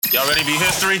Y'all ready to be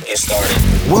history? Get started.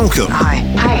 Welcome. Hi.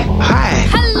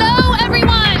 Hello,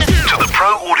 everyone. To the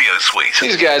Pro Audio Suite.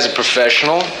 These guys are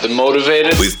professional. They're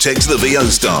motivated. With Tech to the VO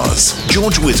stars.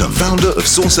 George Whittam, founder of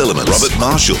Source Elements. Robert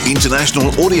Marshall, international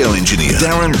audio engineer.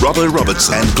 Darren Robbo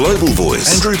Robertson and Global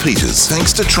Voice. Andrew Peters,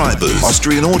 thanks to Tribooth.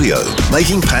 Austrian Audio,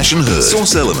 making passion heard.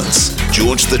 Source Elements.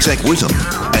 George the Tech Whittam.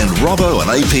 And Robbo and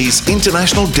AP's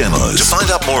international demos. To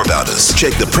find out more about us,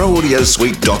 check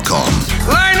theproaudiosuite.com.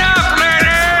 Line up, ladies!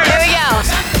 Here we go.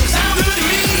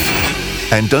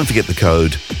 And don't forget the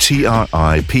code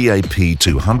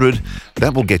TRIPAP200.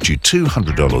 That will get you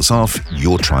 $200 off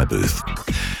your Tribooth.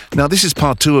 Now, this is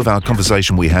part 2 of our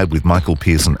conversation we had with Michael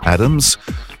Pearson Adams,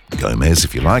 Gomez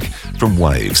if you like, from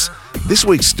Waves. This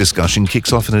week's discussion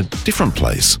kicks off in a different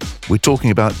place. We're talking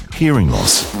about hearing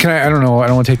loss. I don't know, I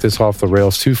don't want to take this off the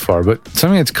rails too far, but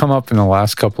something that's come up in the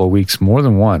last couple of weeks more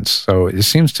than once. So it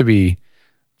seems to be,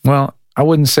 well, I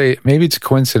wouldn't say, maybe it's a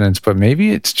coincidence, but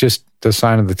maybe it's just the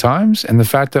sign of the times and the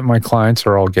fact that my clients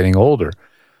are all getting older.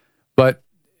 But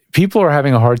people are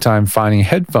having a hard time finding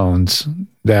headphones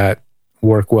that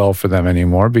work well for them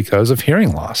anymore because of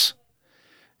hearing loss.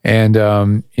 And,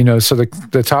 so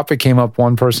the topic came up.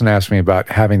 One person asked me about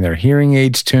having their hearing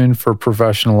aids tuned for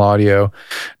professional audio.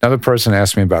 Another person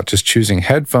asked me about just choosing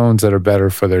headphones that are better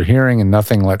for their hearing, and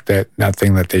nothing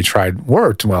that they tried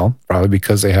worked well, probably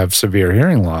because they have severe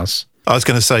hearing loss. I was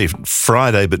going to say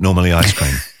Friday, but normally ice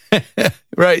cream.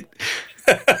 Right.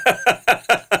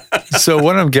 So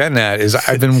what I'm getting at is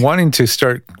I've been wanting to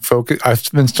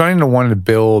I've been starting to want to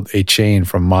build a chain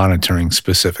for monitoring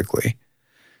specifically,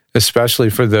 especially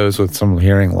for those with some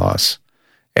hearing loss.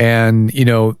 And,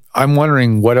 I'm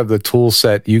wondering what of the tool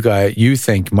set you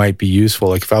think might be useful.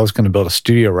 Like if I was going to build a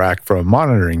studio rack for a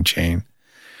monitoring chain,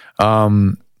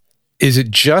 is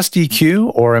it just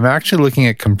EQ, or I'm actually looking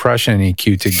at compression and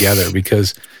EQ together?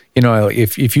 Because,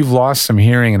 if you've lost some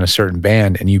hearing in a certain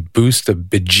band and you boost the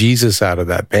bejesus out of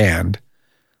that band,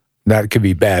 that could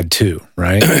be bad too,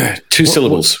 right? Two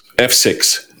syllables,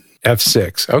 F6.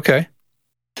 F6, okay.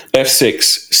 F6,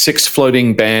 6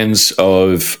 floating bands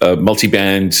of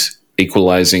multi-band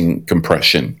equalizing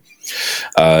compression.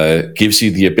 Gives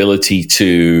you the ability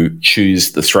to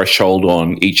choose the threshold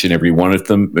on each and every one of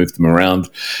them, move them around,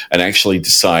 and actually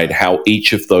decide how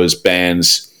each of those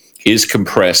bands is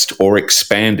compressed or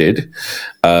expanded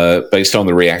based on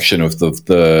the reaction of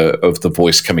the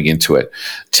voice coming into it.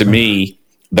 To me,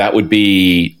 that would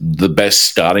be the best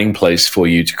starting place for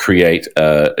you to create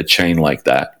a chain like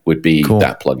that. Would be cool.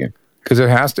 That plugin. Because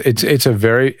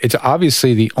it's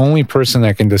obviously the only person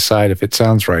that can decide if it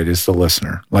sounds right is the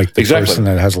listener, like the person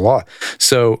that has a lot.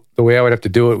 So the way I would have to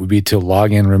do it would be to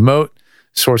log in remote,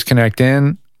 source connect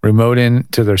in, remote in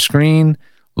to their screen,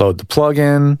 load the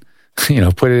plugin,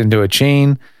 put it into a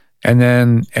chain, and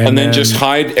then just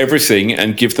hide everything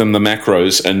and give them the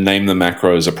macros and name the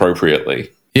macros appropriately.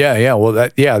 Yeah. Well,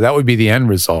 that would be the end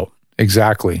result.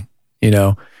 Exactly.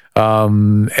 But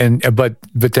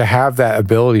to have that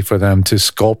ability for them to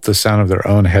sculpt the sound of their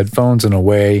own headphones in a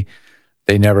way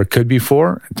they never could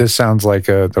before, this sounds like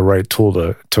the right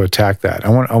tool to attack that. I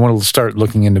want to start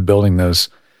looking into building those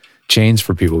chains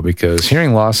for people because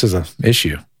hearing loss is an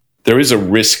issue. There is a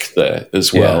risk there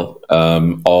as well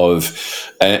and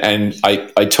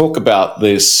I talk about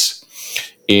this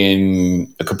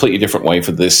in a completely different way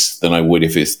for this than I would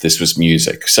if this was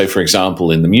music. So, for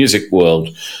example, in the music world,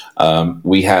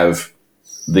 we have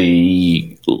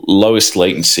the lowest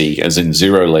latency, as in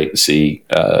zero latency,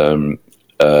 vocal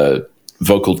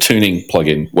tuning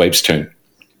plugin, WavesTune,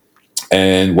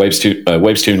 and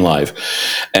WavesTune Live.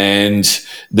 And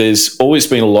there's always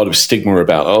been a lot of stigma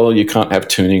about, you can't have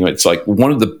tuning. It's like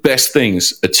one of the best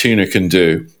things a tuner can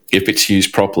do, if it's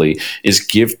used properly, is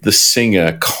give the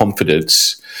singer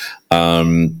confidence.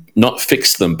 Not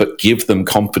fix them, but give them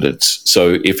confidence.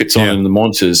 So if it's on in the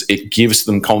monitors, it gives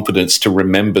them confidence to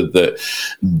remember that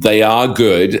they are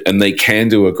good and they can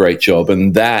do a great job.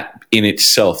 And that in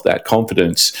itself, that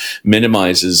confidence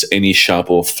minimizes any sharp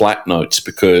or flat notes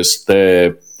because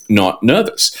they're not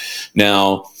nervous.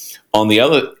 Now, on the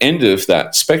other end of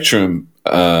that spectrum,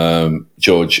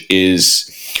 George, is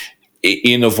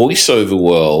in a voiceover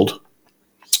world,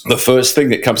 the first thing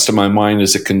that comes to my mind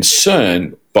as a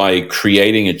concern by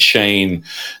creating a chain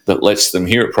that lets them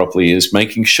hear it properly is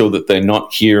making sure that they're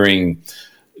not hearing,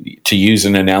 to use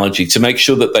an analogy, to make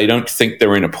sure that they don't think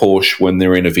they're in a Porsche when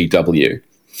they're in a VW,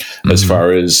 as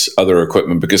far as other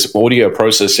equipment, because audio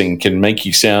processing can make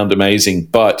you sound amazing,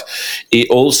 but it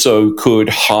also could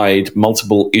hide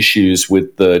multiple issues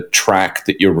with the track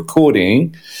that you're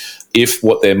recording if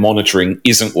what they're monitoring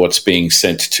isn't what's being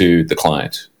sent to the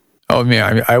client.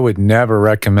 Oh, I would never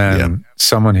recommend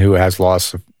someone who has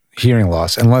hearing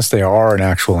loss, unless they are an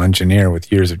actual engineer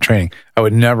with years of training. I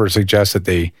would never suggest that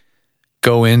they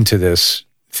go into this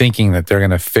thinking that they're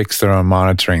going to fix their own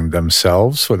monitoring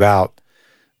themselves without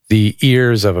the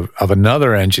ears of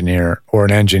another engineer or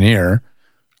an engineer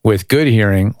with good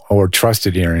hearing or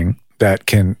trusted hearing that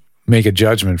can make a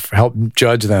judgment, help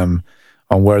judge them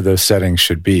on where those settings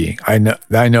should be. I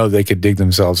know they could dig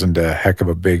themselves into a heck of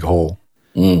a big hole.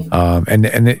 And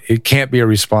it can't be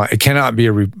it cannot be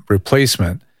a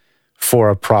replacement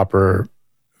for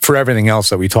everything else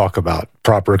that we talk about: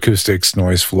 proper acoustics,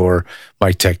 noise floor,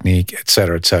 mic technique, et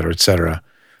cetera, et cetera, et cetera.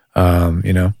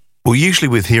 Well, usually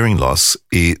with hearing loss,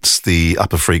 it's the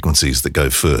upper frequencies that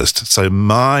go first. So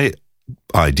my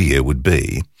idea would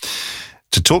be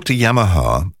to talk to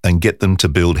Yamaha and get them to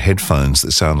build headphones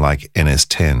that sound like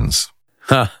NS10s.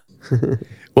 Huh.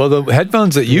 Well, the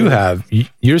headphones that you have,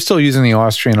 you're still using the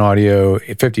Austrian Audio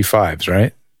 55s,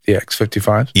 right? The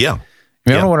X55s? Yeah.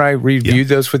 Remember when I reviewed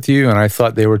those with you and I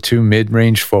thought they were too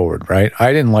mid-range forward, right?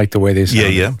 I didn't like the way they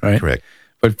sounded, right? Correct.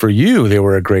 But for you, they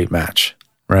were a great match,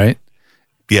 right?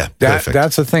 Yeah, perfect.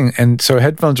 That's the thing. And so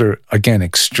headphones are, again,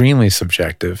 extremely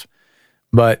subjective,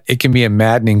 but it can be a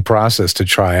maddening process to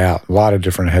try out a lot of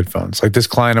different headphones. Like this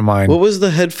client of mine. What was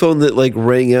the headphone that like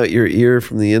rang out your ear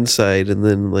from the inside and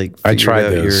then like I tried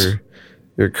out those.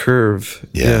 your curve?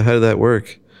 Yeah. How did that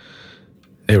work?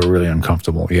 They were really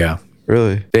uncomfortable. Yeah.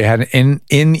 Really? They had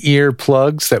in-ear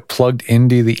plugs that plugged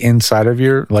into the inside of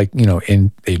your, they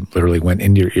literally went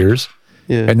into your ears.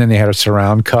 Yeah. And then they had a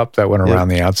surround cup that went around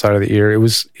the outside of the ear. It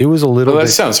was a little Well, that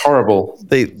bit. sounds horrible.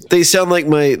 They sound like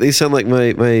my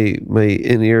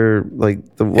in ear,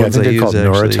 like the ones I think I they're use called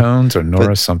actually. Noratones or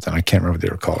Nora something. I can't remember what they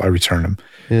were called. I returned them.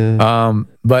 Yeah.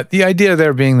 But the idea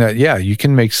there being that, you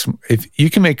can make if you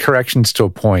can make corrections to a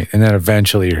point, and then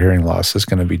eventually your hearing loss is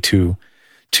going to be too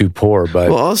poor. But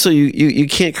Well, also you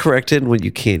can't correct it when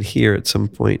you can't hear at some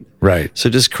point. right. So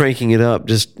just cranking it up,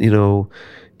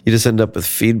 you just end up with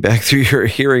feedback through your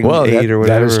hearing aid or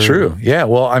whatever. That is true. Yeah.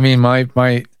 Well, I mean, my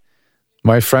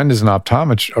friend is an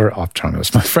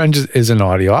optometrist. My friend is an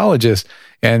audiologist,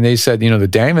 and they said,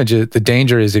 the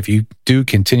danger is if you do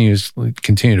continue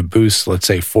to boost, let's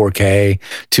say 4K,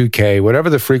 2K,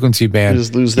 whatever the frequency band You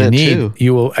just lose you that need,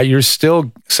 too. you're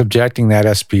still subjecting that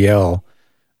SPL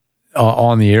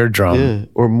on the eardrum,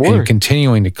 or more, and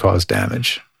continuing to cause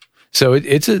damage. So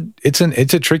it's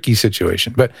a tricky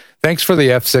situation. But thanks for the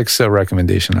F6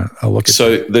 recommendation. I'll look at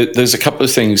that. There's a couple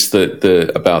of things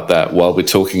that about that while we're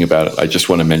talking about it. I just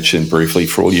want to mention briefly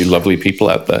for all you lovely people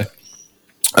out there.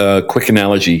 Quick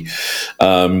analogy.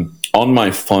 On my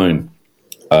phone,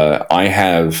 I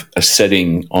have a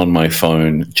setting on my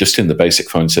phone, just in the basic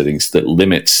phone settings, that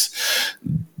limits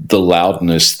the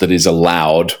loudness that is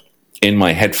allowed in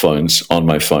my headphones on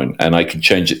my phone. And I can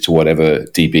change it to whatever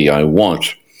dB I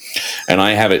want. And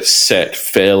I have it set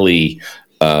fairly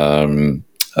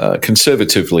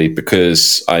conservatively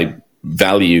because I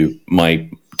value my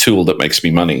tool that makes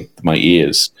me money, my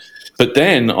ears. But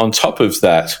then on top of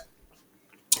that,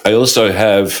 I also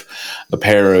have a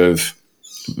pair of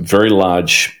very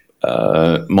large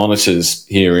monitors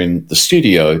here in the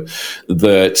studio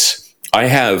that I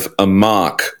have a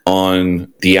mark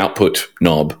on the output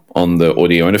knob on the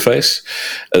audio interface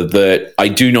that I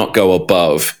do not go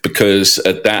above, because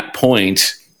at that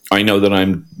point I know that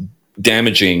I'm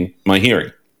damaging my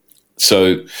hearing.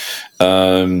 So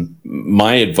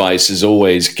my advice is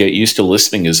always get used to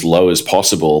listening as low as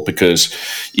possible, because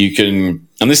you can,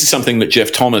 and this is something that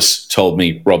Jeff Thomas told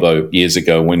me, Robbo, years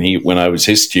ago when I was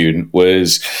his student,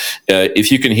 was if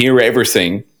you can hear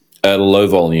everything at a low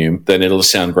volume, then it'll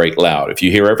sound great loud. If you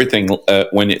hear everything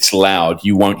when it's loud,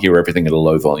 you won't hear everything at a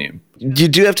low volume. You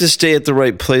do have to stay at the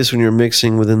right place when you're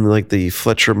mixing within like the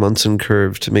Fletcher-Munson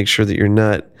curve to make sure that you're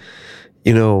not,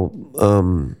 if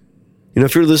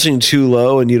you're listening too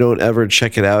low and you don't ever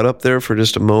check it out up there for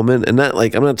just a moment, and not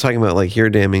like, I'm not talking about like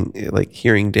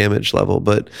hearing damage level,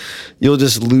 but you'll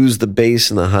just lose the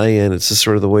bass and the high end. It's just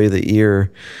sort of the way the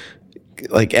ear,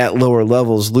 like at lower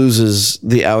levels, loses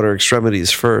the outer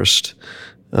extremities first.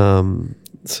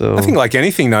 So I think, like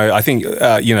anything, though, I think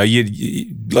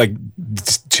you like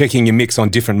checking your mix on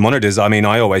different monitors. I mean,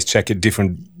 I always check at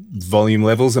different volume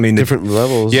levels. I mean, different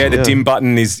levels. Yeah, the dim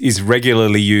button is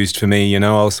regularly used for me.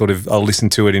 I'll listen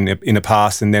to it in a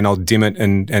pass, and then I'll dim it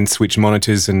and switch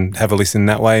monitors and have a listen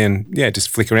that way, and just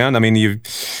flick around. I mean, you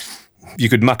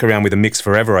could muck around with a mix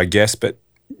forever, I guess, but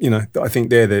I think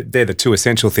they're the two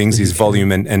essential things: is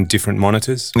volume and different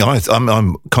monitors.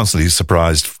 I'm constantly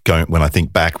surprised when I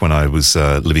think back when I was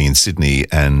living in Sydney,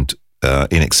 and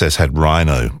In Excess had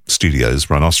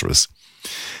Rhinoceros,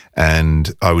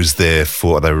 And I was there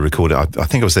they were recording, I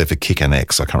think I was there for Kick and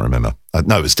X, I can't remember.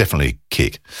 No, it was definitely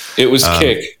Kick. It was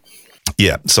Kick.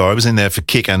 Yeah, so I was in there for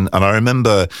Kick, and I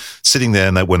remember sitting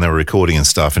there when they were recording and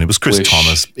stuff, and it was Chris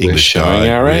Thomas, English we're showing guy.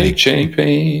 Our really.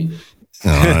 HAP.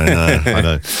 I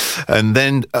know. And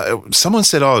then someone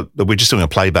said, we're just doing a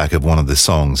playback of one of the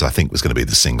songs I think was going to be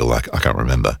the single. I can't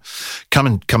remember. Come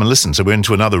and listen. So we're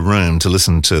into another room to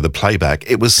listen to the playback.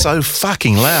 It was so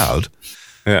fucking loud.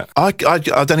 Yeah. I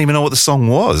don't even know what the song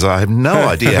was. I have no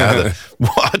idea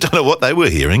I don't know what they were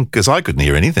hearing because I couldn't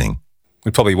hear anything.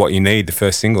 Probably what you need, the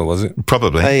first single, was it?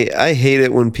 Probably. I hate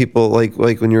it when people like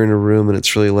when you're in a room and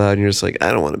it's really loud and you're just like,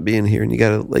 I don't want to be in here, and you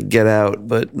gotta like get out,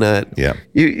 but not. Yeah.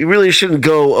 You really shouldn't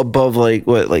go above like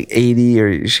 80, or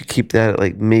you should keep that at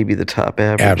like maybe the top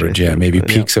average. Average, yeah, maybe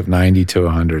peaks of 90 to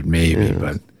 100, maybe,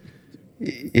 but.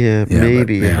 Yeah,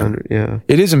 maybe 100. Yeah,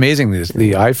 it is amazing.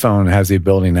 The iPhone has the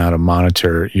ability now to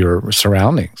monitor your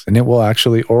surroundings, and it will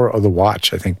actually, or the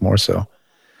watch, I think more so.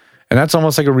 And that's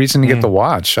almost like a reason to get the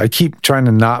watch. I keep trying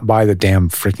to not buy the damn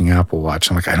freaking Apple Watch.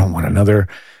 I'm like, I don't want another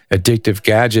addictive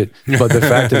gadget. But the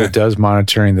fact that it does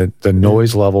monitoring the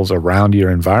noise levels around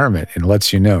your environment and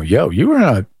lets you know, you are in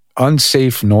an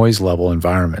unsafe noise level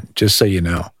environment, just so you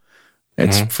know.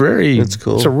 It's that's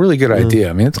cool. It's a really good idea.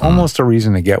 I mean, it's almost a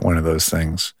reason to get one of those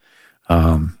things.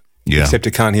 Yeah. Except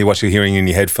it can't hear what you're hearing in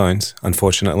your headphones,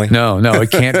 unfortunately. No,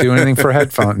 it can't do anything for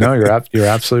headphones. No, you're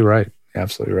absolutely right.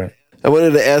 Absolutely right. I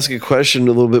wanted to ask a question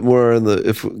a little bit more on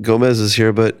if Gomez is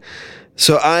here, but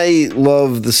so I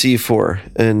love the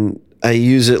C4 and I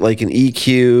use it like an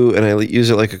EQ and I use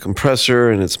it like a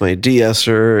compressor and it's my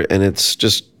de-esser and it's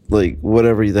just like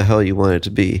whatever the hell you want it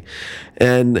to be.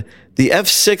 And the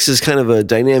F6 is kind of a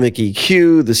dynamic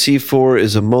EQ. The C4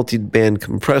 is a multi-band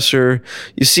compressor.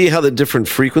 You see how the different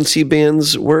frequency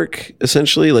bands work,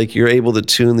 essentially? Like you're able to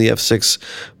tune the F6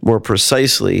 more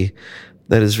precisely.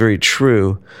 That is very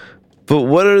true. But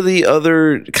what are the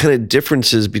other kind of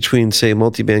differences between, say, a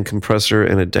multi-band compressor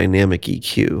and a dynamic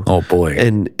EQ? Oh, boy.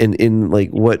 And in like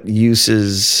what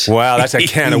uses... Wow, that's a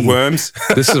can of worms.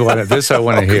 This I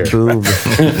want to hear. Boom.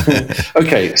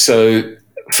 Okay, so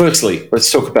firstly,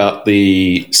 let's talk about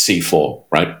the C4,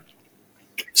 right?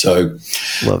 So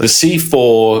the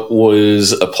C4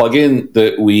 was a plugin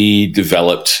that we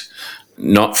developed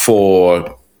not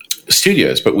for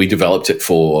studios, but we developed it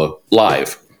for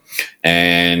live.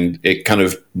 And it kind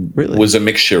of was a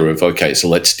mixture of, okay, so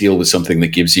let's deal with something that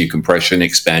gives you compression,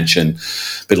 expansion,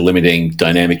 bit of limiting,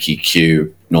 dynamic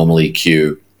EQ, normal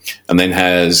EQ, and then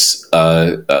has,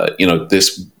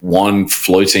 this one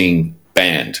floating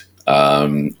band,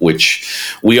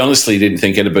 which we honestly didn't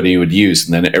think anybody would use.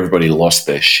 And then everybody lost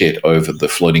their shit over the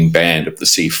floating band of the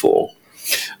C4.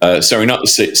 Sorry, not the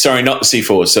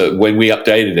C4. So when we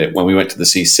updated it, when we went to the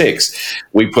C6,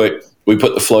 we put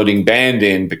the floating band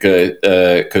in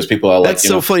because people are like, that's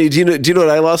so funny. Do you know what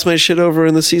I lost my shit over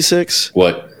in the C6?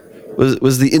 What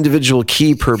was the individual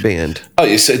key per band? Oh,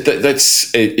 you said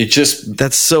that's it.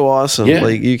 That's so awesome. Yeah.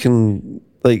 Like you can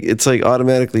it's like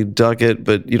automatically duck it,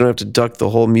 but you don't have to duck the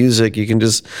whole music. You can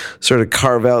just sort of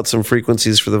carve out some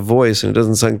frequencies for the voice, and it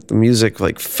doesn't sound like the music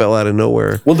like fell out of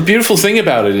nowhere. Well, the beautiful thing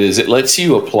about it is it lets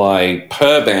you apply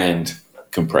per band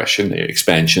compression, the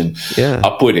expansion,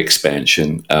 upward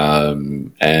expansion,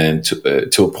 and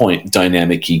to a point,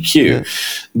 dynamic EQ. Yeah.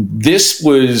 This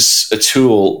was a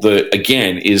tool that,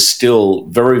 again, is still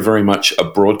very, very much a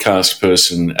broadcast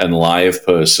person and live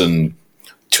person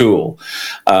tool.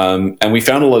 And we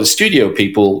found a lot of studio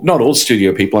people, not all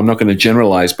studio people, I'm not going to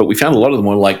generalize, but we found a lot of them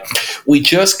were like, we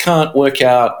just can't work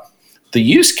out the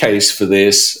use case for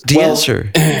this.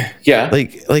 De-esser. Well, yeah.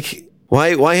 Like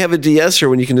why have a de-esser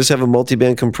when you can just have a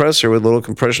multi-band compressor with a little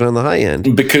compression on the high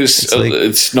end? Because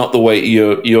it's not the way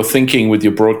you're thinking with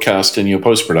your broadcast and your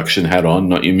post-production hat on,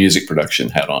 not your music production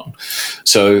hat on.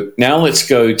 So now let's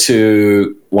go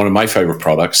to one of my favorite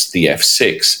products, the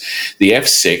F6. The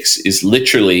F6 is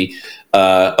literally,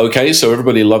 okay, so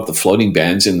everybody loved the floating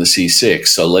bands in the C6,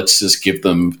 so let's just give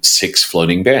them 6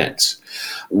 floating bands.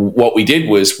 What we did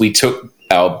was we took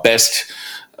our best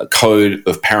code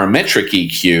of parametric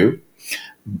EQ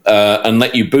and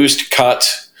let you boost,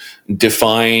 cut,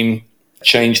 define,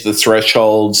 change the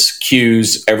thresholds,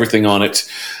 cues, everything on it,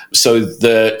 so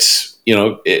that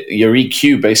your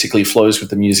EQ basically flows with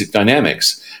the music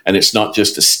dynamics, and it's not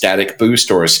just a static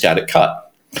boost or a static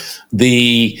cut.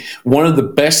 One of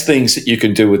the best things that you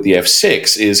can do with the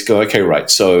F6 is go, okay, right,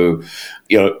 so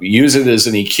use it as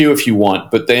an EQ if you want,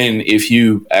 but then if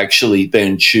you actually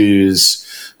then choose,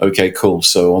 okay, cool,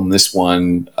 so on this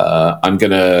one, I'm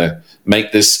going to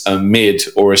make this a mid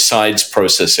or a sides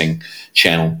processing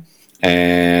channel.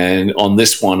 And on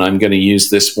this one, I'm going to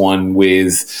use this one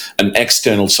with an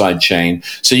external sidechain.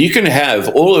 So you can have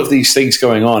all of these things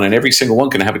going on, and every single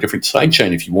one can have a different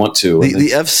sidechain if you want to.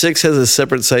 The F6 has a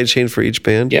separate sidechain for each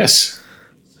band? Yes.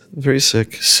 Very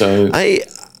sick. So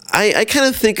I kind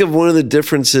of think of one of the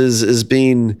differences as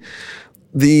being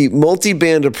the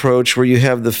multi-band approach, where you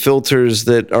have the filters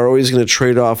that are always going to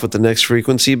trade off with the next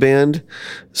frequency band,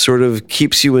 sort of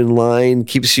keeps you in line,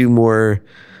 keeps you more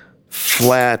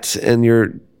flat, and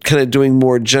you're kind of doing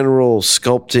more general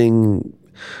sculpting,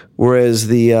 whereas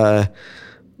the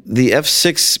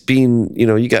F6 being,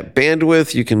 you got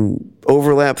bandwidth, you can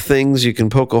overlap things, you can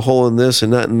poke a hole in this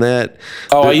and not in that.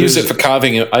 Oh, I use it for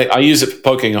carving. I use it for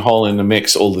poking a hole in the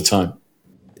mix all the time.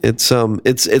 I'd say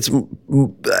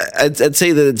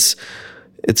that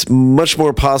it's much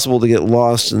more possible to get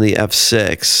lost in the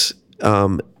F6,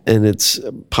 and it's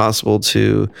possible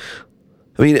to.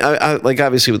 I mean, I like,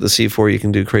 obviously with the C4 you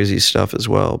can do crazy stuff as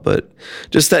well, but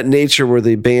just that nature where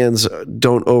the bands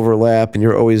don't overlap and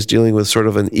you're always dealing with sort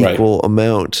of an equal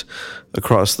amount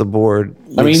across the board.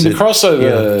 I mean, the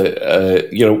crossover,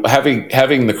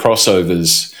 having the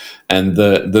crossovers and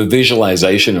the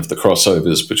visualization of the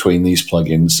crossovers between these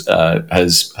plugins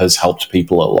has helped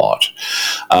people a lot.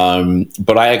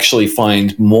 But I actually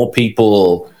find more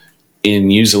people in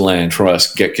userland for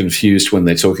us get confused when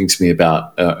they're talking to me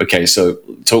about, okay, so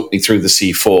talk me through the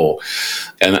C4.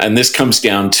 And this comes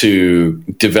down to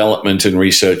development and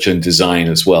research and design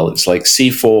as well. It's like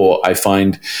C4, I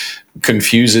find,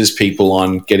 confuses people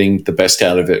on getting the best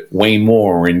out of it way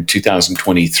more in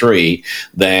 2023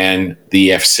 than the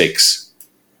F6.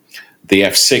 The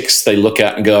F6, they look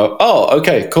at and go, oh,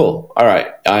 okay, cool. All right,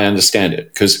 I understand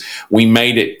it, because we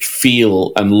made it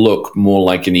feel and look more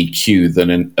like an EQ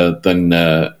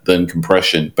than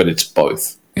compression, but it's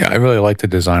both. Yeah, I really like the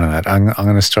design of that. I'm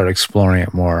going to start exploring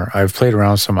it more. I've played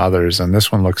around with some others, and this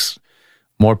one looks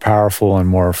more powerful and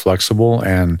more flexible.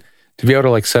 And to be able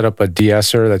to like set up a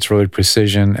de-esser that's really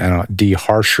precision and a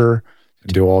de-harsher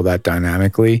and do all that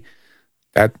dynamically,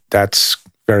 that's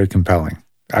very compelling.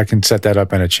 I can set that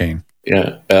up in a chain.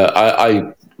 Yeah,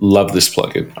 I love this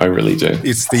plugin. I really do.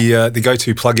 It's the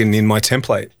go-to plugin in my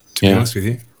template, to be honest with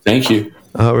you. Thank you.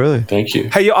 Oh, really? Thank you.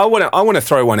 Hey, I want to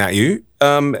throw one at you,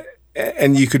 and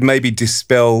you could maybe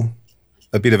dispel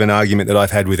a bit of an argument that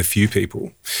I've had with a few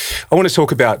people. I want to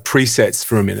talk about presets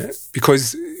for a minute,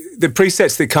 because the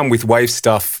presets that come with Wave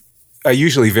stuff are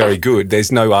usually very good.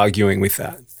 There's no arguing with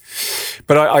that.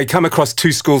 But I come across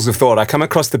two schools of thought. I come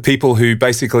across the people who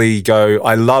basically go,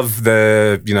 I love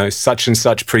the, such and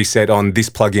such preset on this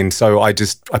plugin, so I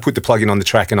put the plugin on the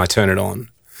track and I turn it on.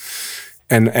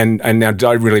 And now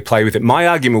don't really play with it. My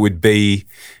argument would be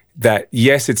that,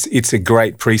 yes, it's a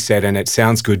great preset and it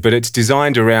sounds good, but it's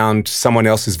designed around someone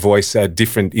else's voice, a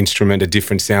different instrument, a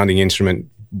different sounding instrument,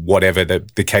 whatever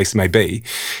the case may be.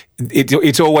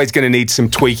 It's always going to need some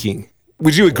tweaking.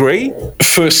 Would you agree?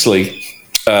 Firstly,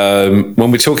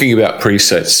 when we're talking about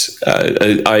presets,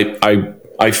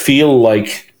 I feel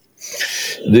like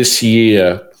this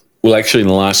year, well, actually in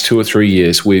the last 2 or 3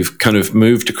 years, we've kind of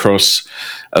moved across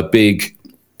a big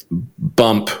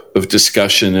bump of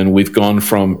discussion, and we've gone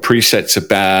from presets are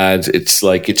bad, it's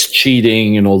like it's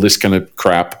cheating and all this kind of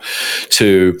crap,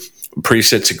 to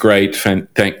presets are great.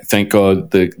 Thank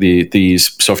God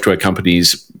these software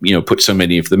companies, put so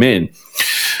many of them in.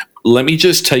 Let me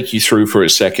just take you through for a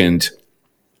second,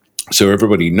 so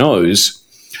everybody knows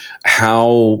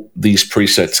how these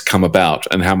presets come about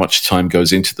and how much time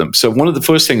goes into them. So one of the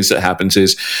first things that happens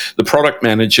is the product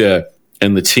manager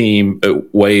and the team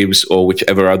at Waves, or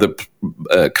whichever other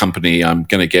company, I'm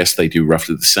going to guess they do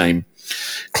roughly the same.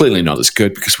 Clearly not as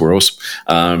good, because we're awesome.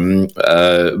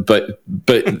 But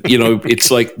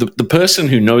it's like the person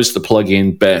who knows the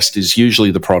plugin best is usually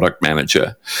the product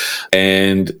manager.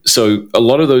 And so a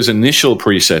lot of those initial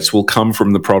presets will come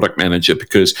from the product manager,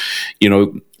 because,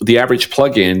 the average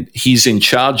plugin, he's in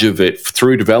charge of it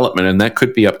through development, and that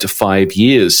could be up to 5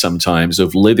 years sometimes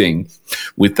of living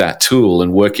with that tool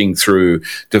and working through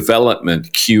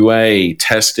development, QA,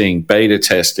 testing, beta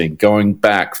testing, going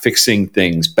back, fixing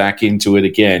things, back into it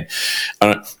again.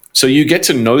 So you get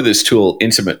to know this tool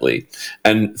intimately,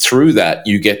 and through that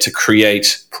you get to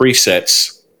create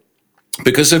presets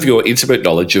because of your intimate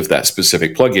knowledge of that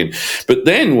specific plugin. But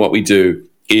then what we do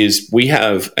is we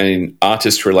have an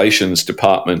artist relations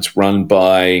department run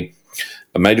by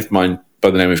a mate of mine by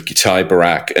the name of Gitai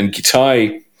Barak. And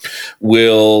Gitai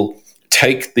will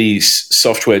take these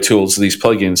software tools, these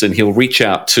plugins, and he'll reach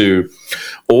out to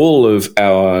all of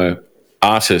our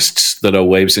artists that are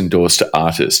Waves endorsed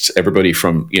artists. Everybody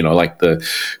from, like the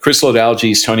Chris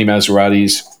Lord-Alges, Tony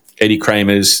Maseratis, Eddie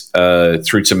Kramer's,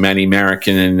 through to Manny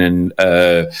Marroquin and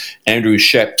Andrew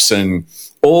Sheps and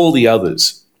all the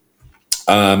others.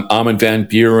 Armin van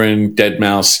Buren,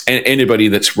 Deadmau5, and anybody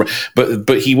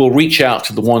but he will reach out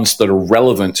to the ones that are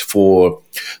relevant for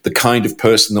the kind of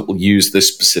person that will use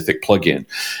this specific plugin.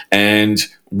 And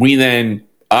we then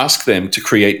ask them to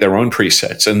create their own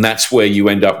presets. And that's where you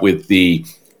end up with the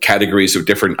categories of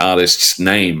different artists'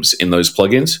 names in those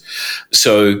plugins.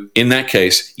 So in that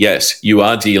case, yes, you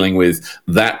are dealing with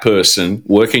that person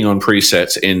working on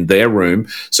presets in their room.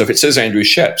 So if it says Andrew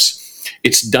Sheps,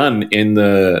 it's done in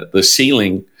the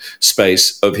ceiling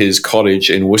space of his cottage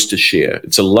in Worcestershire.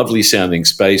 It's a lovely sounding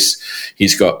space.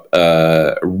 He's got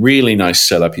a really nice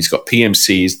setup. He's got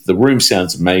PMCs. The room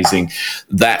sounds amazing.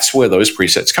 That's where those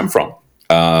presets come from.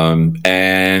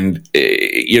 And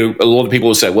a lot of people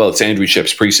will say, well, it's Andrew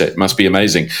Sheps' preset. It must be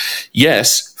amazing.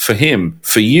 Yes, for him.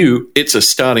 For you, it's a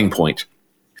starting point.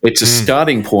 It's a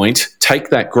starting point. Take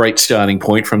that great starting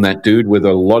point from that dude with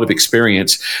a lot of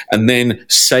experience and then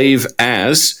save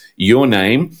as your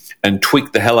name and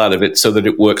tweak the hell out of it so that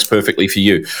it works perfectly for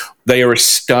you. They are a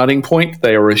starting point.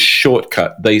 They are a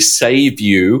shortcut. They save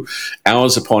you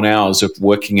hours upon hours of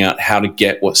working out how to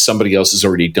get what somebody else has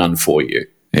already done for you.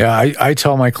 Yeah, I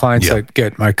tell my clients that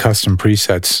get my custom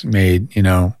presets made,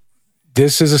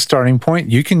 this is a starting point.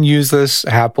 You can use this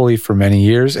happily for many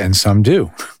years, and some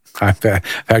do. I've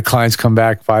had clients come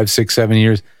back 5, 6, 7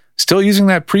 years, still using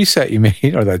that preset you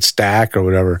made or that stack or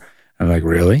whatever. I'm like,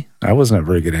 really? I wasn't a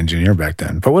very good engineer back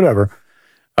then, but whatever.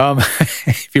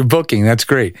 If you're booking, that's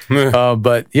great.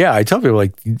 But yeah, I tell people,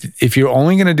 like, if you're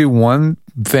only going to do one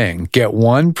thing, get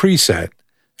one preset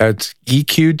that's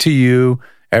EQ'd to you,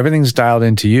 everything's dialed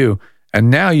into you, and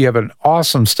now you have an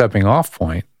awesome stepping off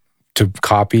point to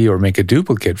copy or make a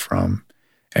duplicate from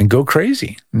and go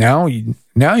crazy. Now you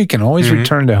can always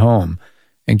return to home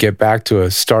and get back to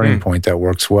a starting point that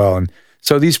works well. And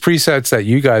so these presets that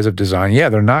you guys have designed,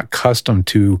 they're not custom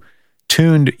to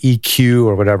tuned EQ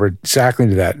or whatever exactly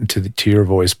to that, to your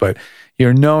voice, but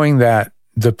you're knowing that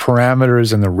the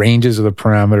parameters and the ranges of the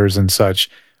parameters and such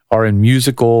are in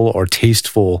musical or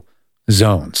tasteful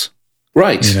zones.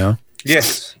 Right.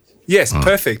 Yes,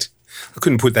 perfect. I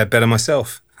couldn't put that better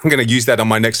myself. I'm going to use that on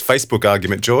my next Facebook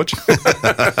argument, George.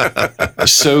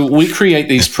 So we create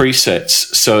these presets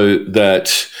so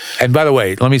that... And by the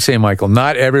way, let me say, Michael,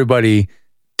 not everybody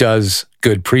does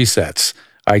good presets.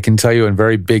 I can tell you a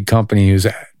very big company whose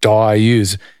DAW I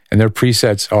use, and their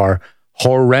presets are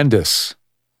horrendous.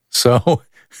 So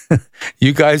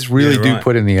you guys really do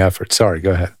put in the effort. Sorry,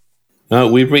 go ahead. No,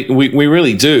 we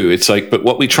really do. It's like, but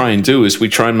what we try and do is we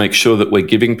try and make sure that we're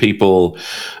giving people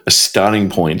a starting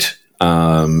point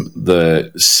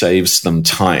that saves them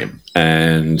time,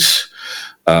 and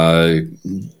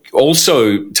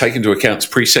also take into account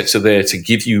presets are there to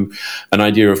give you an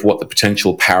idea of what the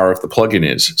potential power of the plugin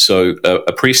is. So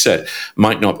a preset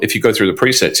might not, if you go through the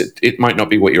presets, it might not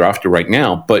be what you're after right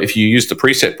now, but if you use the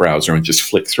preset browser and just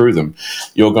flick through them,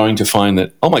 you're going to find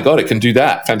that, oh my God, it can do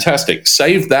that. Fantastic.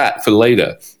 Save that for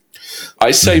later.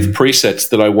 I save presets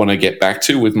that I want to get back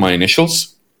to with my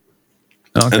initials.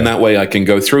 Okay. And that way I can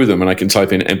go through them and I can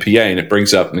type in MPA and it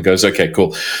brings up and it goes, okay,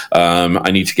 cool. I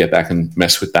need to get back and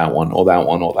mess with that one or that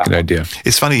one or that Good one. idea.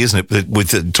 It's funny, isn't it?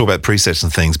 With talk about presets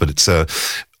and things, but it's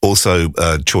also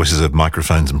choices of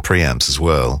microphones and preamps as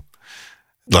well.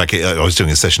 Like I was doing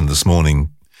a session this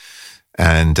morning,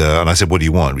 and I said, "What do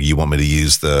you want? You want me to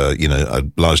use a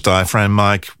large diaphragm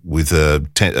mic with a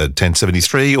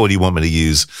 1073, or do you want me to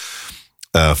use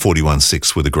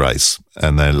 41.6 with a Grace?"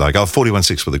 And they're like, "Oh,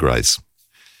 41.6 with a Grace."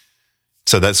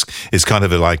 So it's kind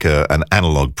of like an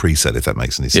analog preset, if that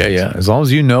makes any sense. Yeah. As long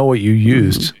as you know what you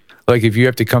used. Like if you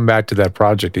have to come back to that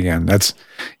project again,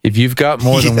 if you've got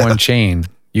more than one chain,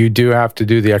 you do have to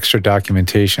do the extra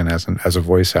documentation as a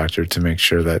voice actor to make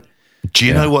sure that. Do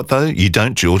you know what though? You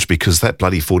don't, George, because that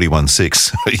bloody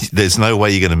 41.6, there's no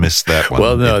way you're going to miss that one.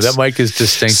 Well, no, that mic is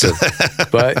distinctive.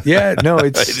 But yeah, no,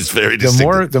 it is very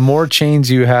distinctive. The more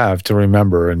chains you have to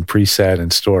remember and preset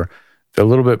and store, the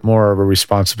little bit more of a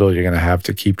responsibility you're going to have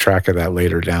to keep track of that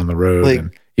later down the road. Like, and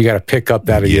you got to pick up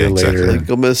that a year later. Like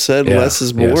Gomez said, less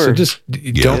is more. Yeah. So just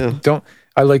don't.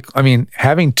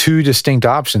 Having two distinct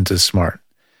options is smart.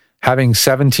 Having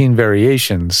 17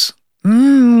 variations,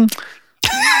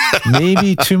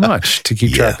 maybe too much to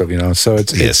keep track of. So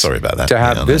it's sorry about that. To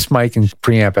have this mic and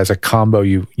preamp as a combo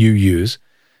you use.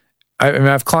 I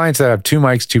have clients that have 2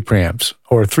 mics, 2 preamps,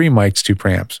 or 3 mics, 2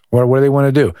 preamps. What do they want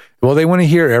to do? Well, they want to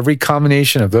hear every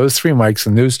combination of those 3 mics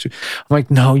and those 2. I'm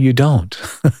like, no, you don't.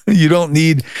 You don't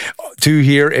need to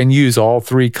hear and use all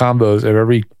 3 combos of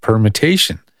every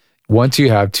permutation. Once you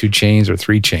have 2 chains or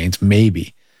 3 chains,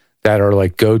 maybe, that are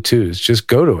like go-tos. Just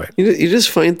go to it. You just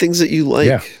find things that you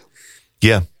like.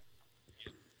 Yeah.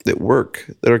 That work,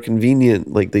 that are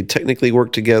convenient. Like they technically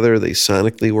work together. They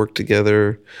sonically work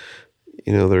together.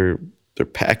 You know, they're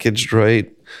packaged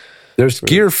right. There's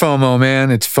gear FOMO, man.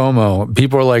 It's FOMO.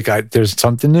 People are like, there's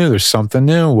something new. There's something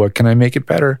new. What can I make it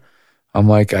better? I'm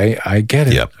like, I get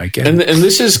it. Yep. I get it. And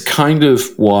this is kind of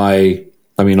why,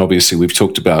 I mean, obviously we've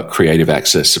talked about creative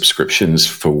access subscriptions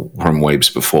from Waves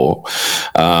before.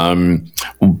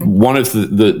 One of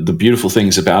the beautiful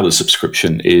things about a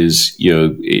subscription is, you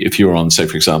know, if you're on, say,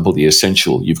 for example, the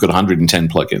Essential, you've got 110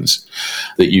 plugins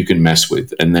that you can mess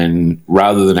with. And then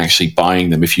rather than actually buying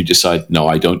them, if you decide, no,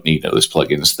 I don't need those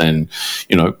plugins, then,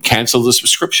 you know, cancel the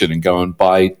subscription and go and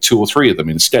buy 2 or 3 of them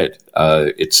instead.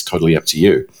 It's totally up to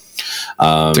you.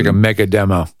 It's like a mega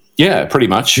demo. Yeah, pretty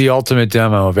much. The ultimate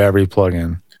demo of every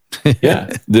plugin.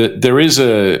 Yeah. There is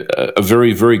a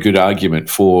very, very good argument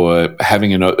for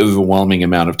having an overwhelming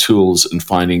amount of tools and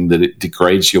finding that it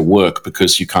degrades your work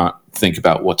because you can't think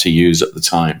about what to use at the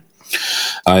time.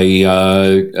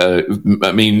 I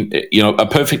mean, you know, a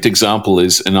perfect example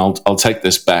is, and I'll take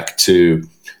this back to,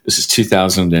 this is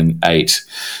 2008.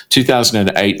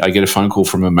 2008, I get a phone call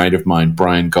from a mate of mine,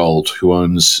 Brian Gold, who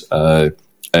owns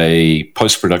a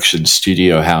post-production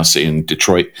studio house in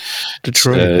Detroit.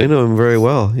 I know him very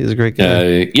well. He's a great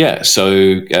guy.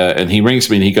 And he rings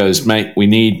me and he goes, mate, we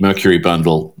need Mercury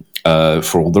Bundle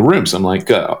for all the rooms. I'm like,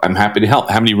 I'm happy to help.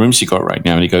 How many rooms you got right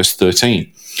now? And he goes,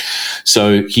 13.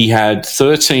 So he had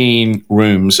 13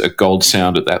 rooms at Gold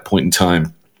Sound at that point in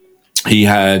time. He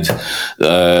had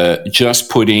just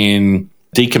put in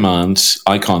D-Commands,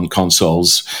 Icon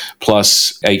consoles,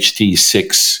 plus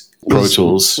HD6 Pro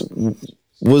Tools.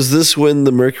 Was this when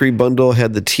the Mercury Bundle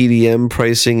had the TDM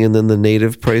pricing and then the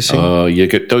native pricing? Oh,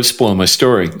 don't spoil my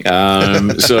story.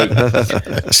 And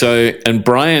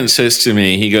Brian says to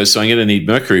me, he goes, so I'm going to need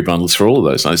Mercury Bundles for all of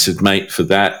those. And I said, mate, for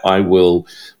that, I will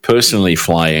personally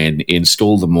fly in,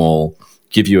 install them all,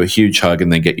 give you a huge hug,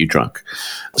 and then get you drunk.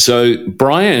 So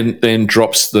Brian then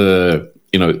drops the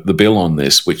bill on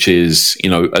this, which is, you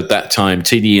know, at that time,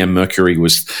 TDM Mercury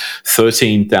was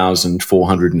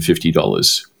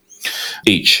 $13,450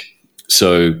 each.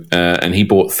 So, and he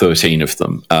bought 13 of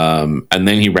them. And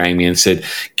then he rang me and said,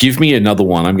 give me another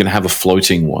one. I'm going to have a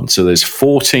floating one. So there's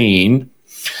 14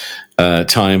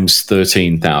 times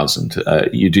 13,000.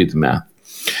 You do the math.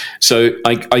 So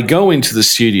I go into the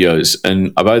studios,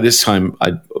 and by this time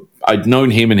I'd known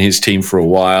him and his team for a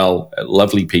while.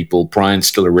 Lovely people. Brian's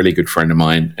still a really good friend of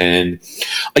mine. And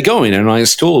I go in and I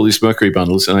install these Mercury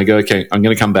bundles, and I go, okay, I'm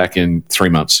going to come back in 3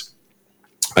 months.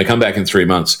 I come back in 3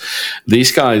 months.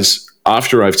 These guys,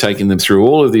 after I've taken them through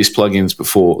all of these plugins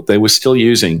before, they were still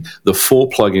using the 4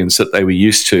 plugins that they were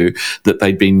used to, that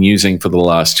they'd been using for the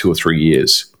last 2 or 3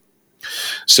 years.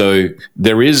 So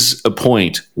there is a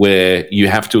point where you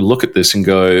have to look at this and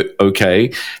go,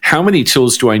 okay, how many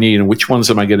tools do I need and which ones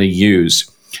am I going to use?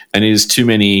 And is too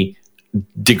many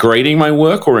degrading my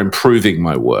work or improving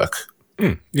my work?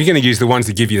 You're going to use the ones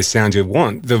that give you the sound you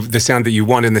want, the sound that you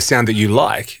want and the sound that you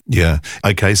like. Yeah.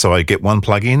 Okay, so I get one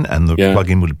plugin, and the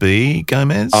plugin would be,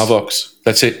 Gomez? Arvox.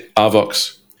 That's it,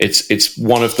 Arvox. It's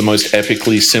one of the most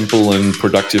epically simple and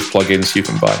productive plugins you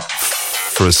can buy.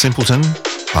 For a simpleton,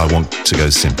 I want to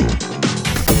go simple.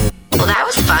 Well, that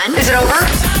was fun. Is it over?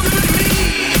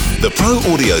 The Pro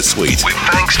Audio Suite, with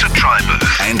thanks to Tribooth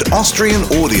and Austrian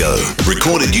Audio.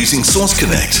 Recorded using Source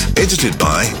Connect. Edited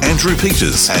by Andrew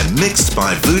Peters and mixed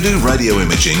by Voodoo Radio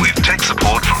Imaging, with tech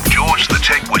support from George the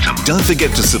Tech Whittam. Don't forget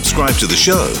to subscribe to the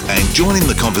show and join in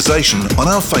the conversation on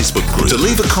our Facebook group. To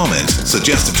leave a comment,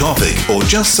 suggest a topic, or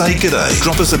just say g'day,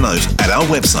 drop us a note at our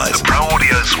website,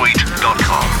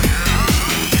 theproaudiosuite.com.